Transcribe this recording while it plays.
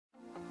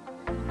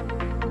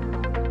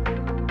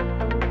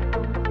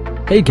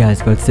Hey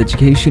guys, Birds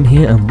Education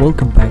here and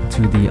welcome back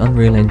to the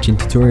Unreal Engine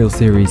tutorial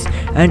series,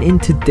 and in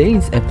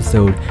today's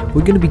episode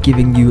we're going to be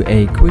giving you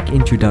a quick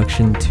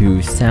introduction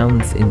to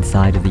sounds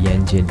inside of the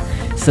engine.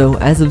 So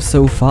as of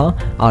so far,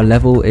 our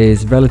level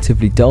is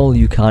relatively dull,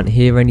 you can't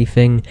hear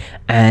anything,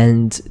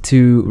 and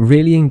to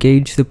really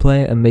engage the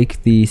player and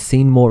make the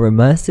scene more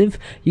immersive,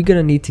 you're going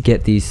to need to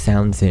get these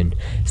sounds in.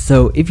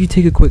 So if you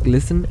take a quick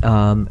listen,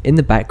 in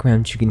the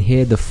background you can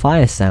hear the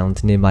fire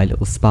sound near my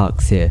little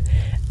sparks here.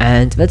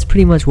 And that's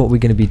pretty much what we're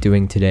going to be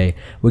doing today.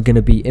 We're going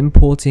to be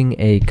importing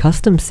a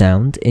custom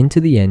sound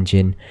into the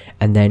engine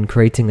and then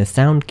creating a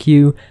sound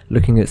cue,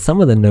 looking at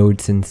some of the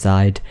nodes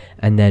inside,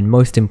 and then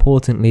most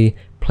importantly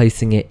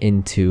placing it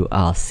into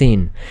our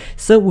scene.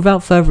 So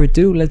without further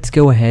ado, let's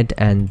go ahead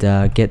and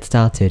get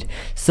started.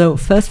 So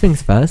first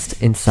things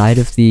first, inside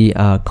of the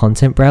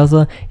content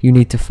browser you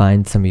need to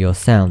find some of your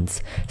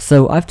sounds.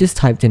 So I've just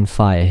typed in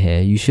fire here.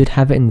 You should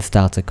have it in the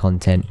starter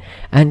content,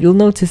 and you'll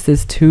notice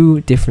there's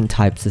two different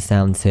types of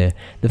sounds here.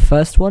 The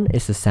first one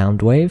is a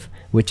sound wave,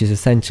 which is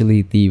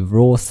essentially the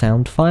raw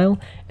sound file,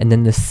 and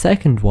then the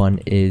second one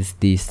is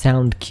the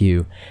sound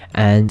cue,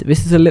 and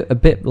this is a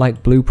bit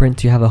like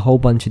Blueprint. You have a whole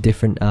bunch of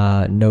different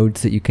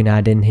nodes that you can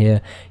add in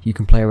here. You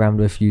can play around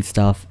with a few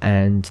stuff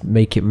and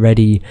make it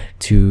ready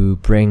to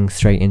bring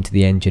straight into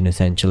the engine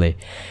essentially.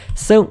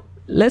 So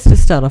let's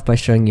just start off by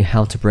showing you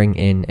how to bring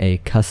in a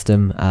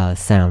custom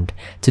sound.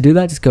 To do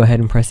that, just go ahead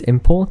and press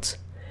import,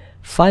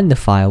 find the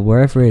file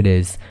wherever it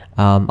is.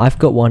 I've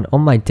got one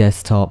on my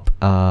desktop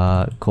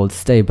called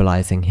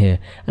stabilizing here,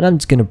 and I'm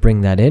just going to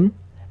bring that in,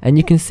 and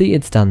you can see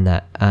it's done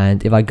that.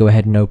 And if I go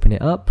ahead and open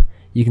it up,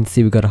 you can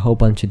see we've got a whole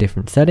bunch of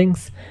different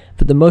settings,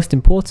 but the most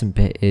important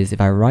bit is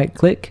if I right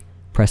click,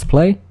 press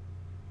play,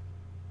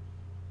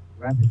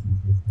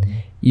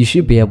 you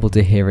should be able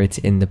to hear it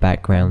in the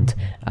background,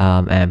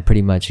 and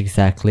pretty much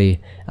exactly,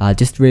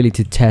 just really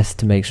to test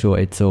to make sure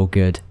it's all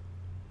good.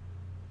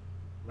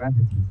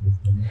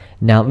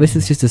 Now this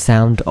is just a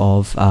sound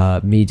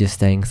of me just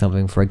saying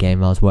something for a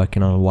game I was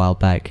working on a while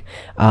back,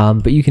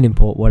 but you can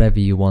import whatever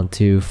you want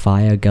to: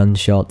 fire,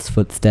 gunshots,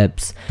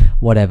 footsteps,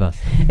 whatever.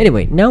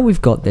 Anyway, now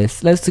we've got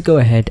this, let's go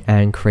ahead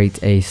and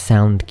create a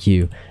sound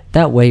cue.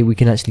 That way we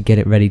can actually get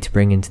it ready to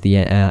bring into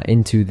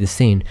the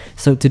scene.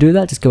 So to do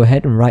that, just go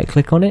ahead and right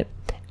click on it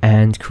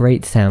and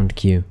create sound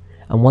cue,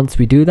 and once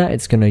we do that,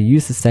 it's going to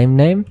use the same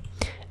name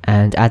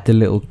and add the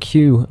little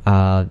cue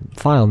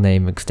file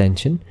name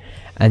extension.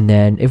 And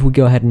then if we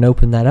go ahead and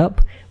open that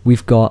up,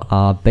 we've got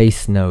our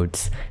base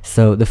nodes.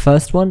 So the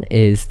first one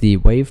is the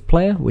wave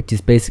player, which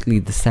is basically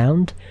the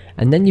sound,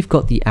 and then you've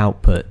got the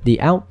output. The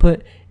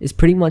output is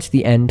pretty much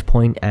the end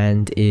point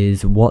and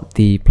is what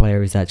the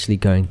player is actually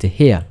going to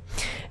hear.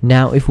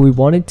 Now if we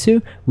wanted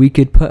to, we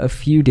could put a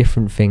few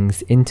different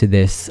things into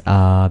this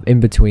in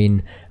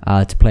between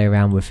to play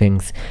around with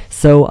things.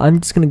 So I'm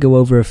just going to go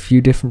over a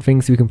few different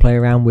things we can play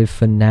around with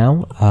for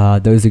now.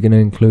 Those are going to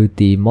include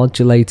the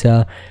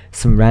modulator,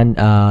 some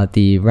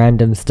the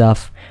random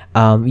stuff.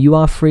 You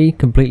are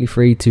completely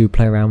free to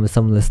play around with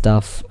some of the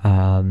stuff,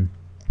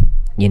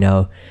 you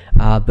know,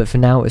 but for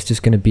now it's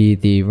just going to be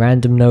the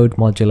random node,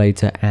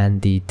 modulator,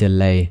 and the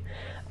delay.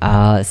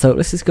 So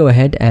let's just go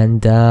ahead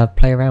and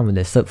play around with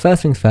this. So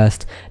first things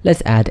first,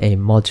 let's add a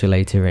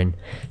modulator in.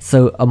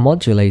 So a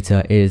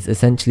modulator is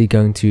essentially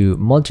going to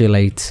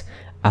modulate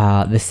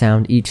the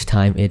sound each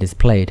time it is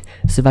played.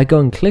 So if I go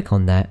and click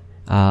on that,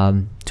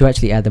 to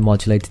actually add the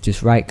modulator,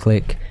 just right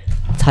click,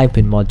 type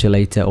in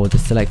modulator, or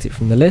just select it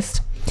from the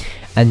list,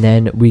 and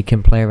then we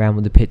can play around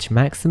with the pitch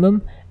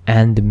maximum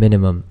and the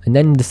minimum, and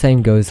then the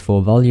same goes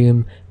for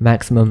volume,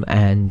 maximum,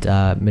 and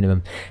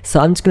minimum. So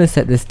I'm just going to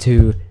set this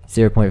to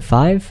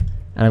 0.5,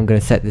 and I'm going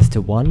to set this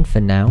to 1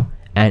 for now,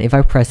 and if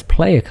I press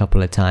play a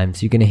couple of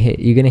times, you're going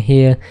to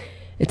hear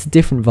it's a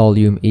different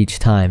volume each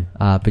time,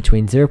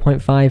 between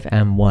 0.5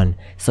 and 1.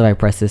 So I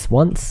press this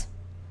once,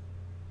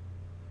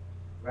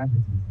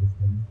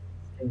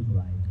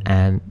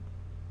 and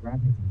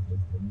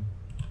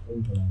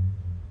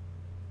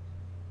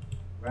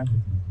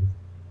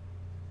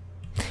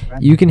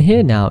you can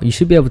hear now, you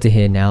should be able to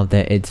hear now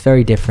that it's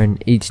very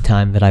different each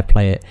time that I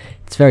play it.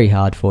 It's very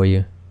hard for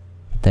you.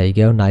 There you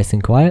go, nice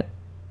and quiet.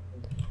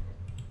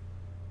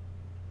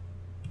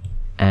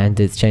 And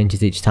it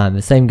changes each time.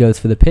 The same goes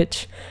for the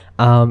pitch.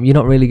 You're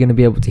not really going to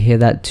be able to hear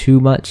that too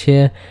much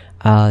here,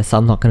 so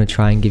I'm not going to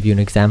try and give you an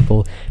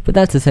example, but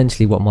that's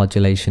essentially what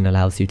modulation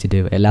allows you to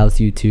do. It allows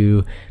you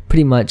to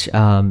pretty much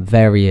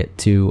vary it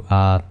to,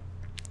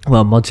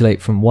 well,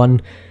 modulate from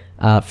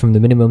from the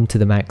minimum to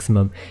the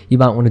maximum. You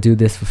might want to do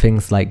this for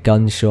things like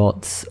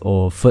gunshots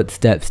or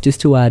footsteps,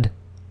 just to add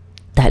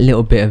that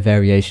little bit of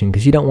variation,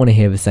 because you don't want to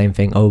hear the same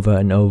thing over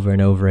and over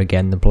and over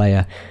again. The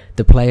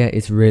player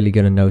is really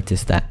going to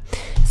notice that.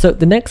 So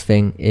the next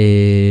thing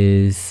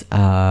is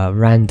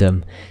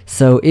random.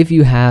 So if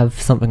you have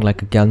something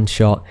like a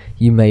gunshot,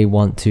 you may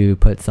want to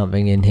put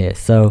something in here.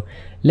 So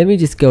let me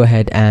just go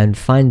ahead and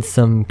find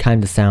some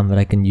kind of sound that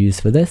I can use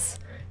for this.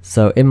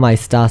 So in my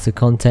starter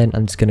content,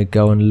 I'm just going to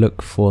go and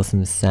look for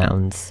some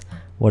sounds.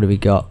 What do we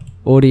got?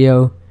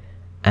 Audio,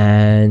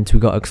 and we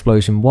got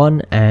explosion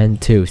 1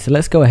 and 2. So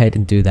let's go ahead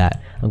and do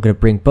that. I'm going to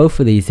bring both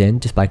of these in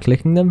just by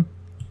clicking them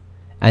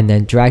and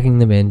then dragging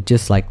them in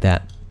just like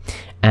that.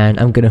 And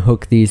I'm going to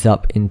hook these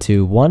up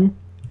into 1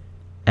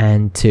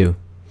 and 2.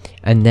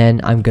 And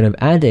then I'm going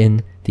to add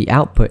in the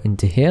output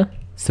into here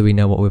so we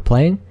know what we're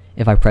playing.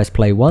 If I press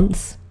play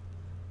once,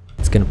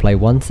 it's going to play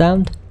one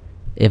sound.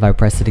 If I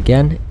press it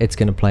again, it's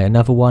going to play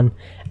another one,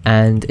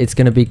 and it's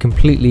going to be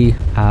completely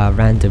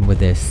random with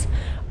this.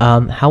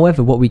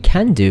 However, what we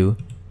can do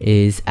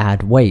is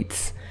add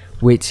weights,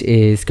 which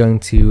is going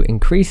to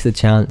increase the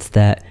chance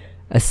that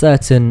a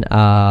certain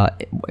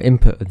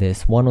input of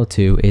this, 1 or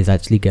 2, is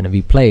actually going to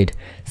be played.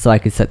 So I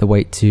could set the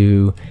weight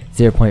to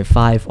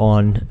 0.5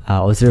 on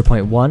or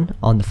 0.1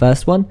 on the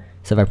first one.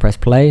 So if I press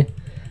play,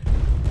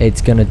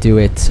 it's going to do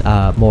it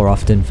more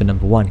often for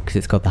number 1 because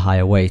it's got the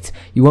higher weight.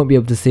 You won't be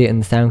able to see it in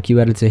the sound cue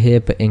editor here,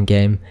 but in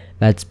game,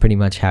 that's pretty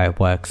much how it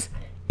works.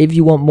 If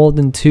you want more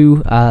than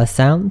 2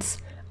 sounds,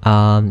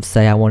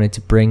 say I wanted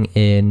to bring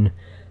in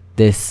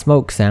this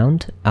smoke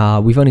sound,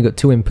 we've only got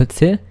 2 inputs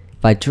here.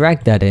 If I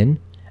drag that in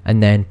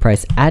and then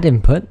press add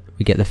input,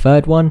 we get the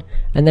third one,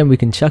 and then we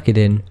can chuck it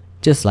in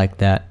just like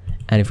that.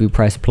 And if we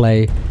press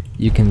play,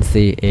 you can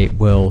see it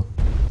will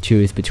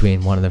choose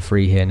between one of the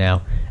 3 here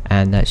now,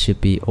 and that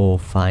should be all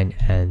fine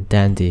and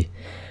dandy.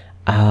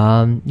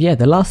 Yeah,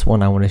 the last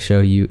one I want to show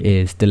you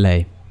is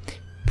delay.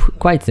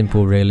 Quite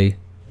simple really.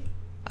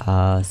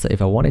 So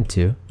if I wanted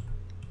to,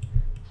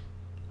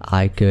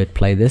 I could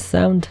play this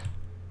sound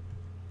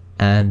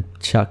and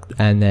chuck,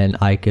 and then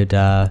I could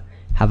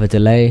have a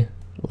delay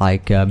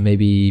like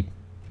maybe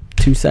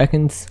 2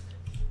 seconds,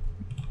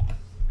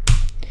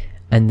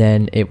 and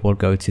then it will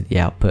go to the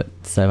output.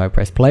 So if I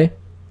press play,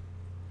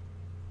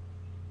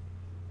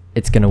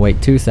 it's going to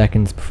wait 2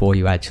 seconds before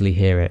you actually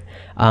hear it.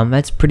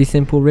 That's pretty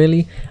simple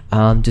really.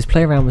 Just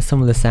play around with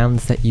some of the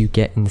sounds that you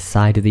get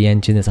inside of the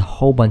engine. There's a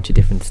whole bunch of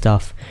different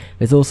stuff.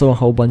 There's also a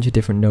whole bunch of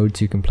different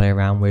nodes you can play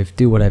around with.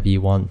 Do whatever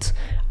you want.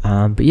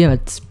 But yeah,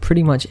 it's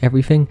pretty much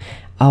everything.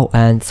 Oh,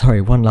 and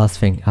sorry, one last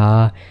thing.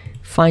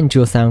 Find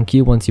your sound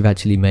cue once you've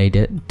actually made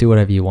it. Do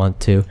whatever you want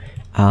to.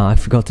 I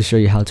forgot to show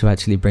you how to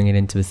actually bring it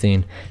into the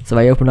scene. So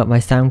I open up my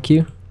sound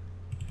cue,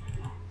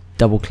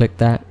 double click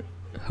that,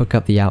 hook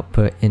up the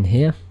output in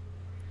here,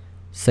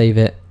 save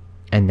it,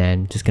 and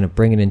then just going to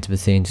bring it into the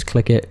scene. Just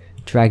click it,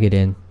 drag it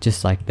in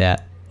just like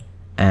that,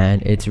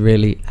 and it's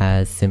really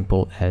as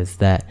simple as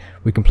that.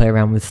 We can play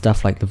around with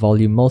stuff like the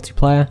volume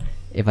multiplier.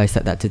 If I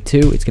set that to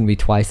 2, it's going to be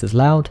twice as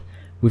loud.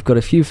 We've got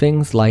a few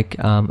things like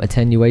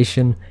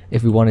attenuation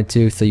if we wanted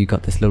to, so you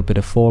got this little bit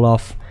of fall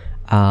off.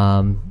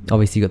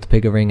 Obviously you got the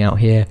bigger ring out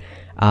here.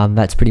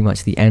 That's pretty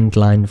much the end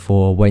line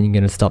for when you're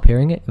going to stop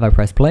hearing it. If I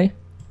press play,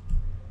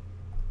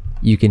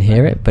 you can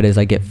hear it, but as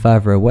I get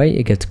further away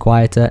it gets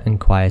quieter and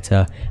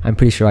quieter. I'm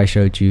pretty sure I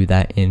showed you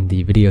that in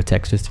the video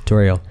textures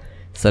tutorial.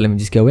 So let me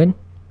just go in,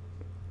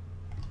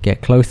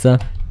 get closer.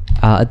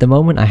 At the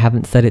moment I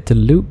haven't set it to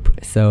loop,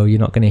 so you're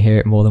not going to hear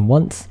it more than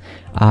once.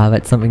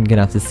 That's something you're going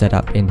to have to set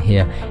up in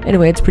here.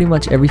 Anyway, it's pretty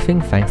much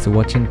everything. Thanks for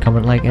watching,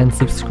 comment, like and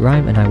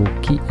subscribe, and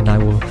I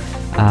will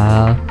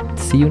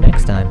see you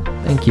next time.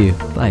 Thank you,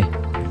 bye.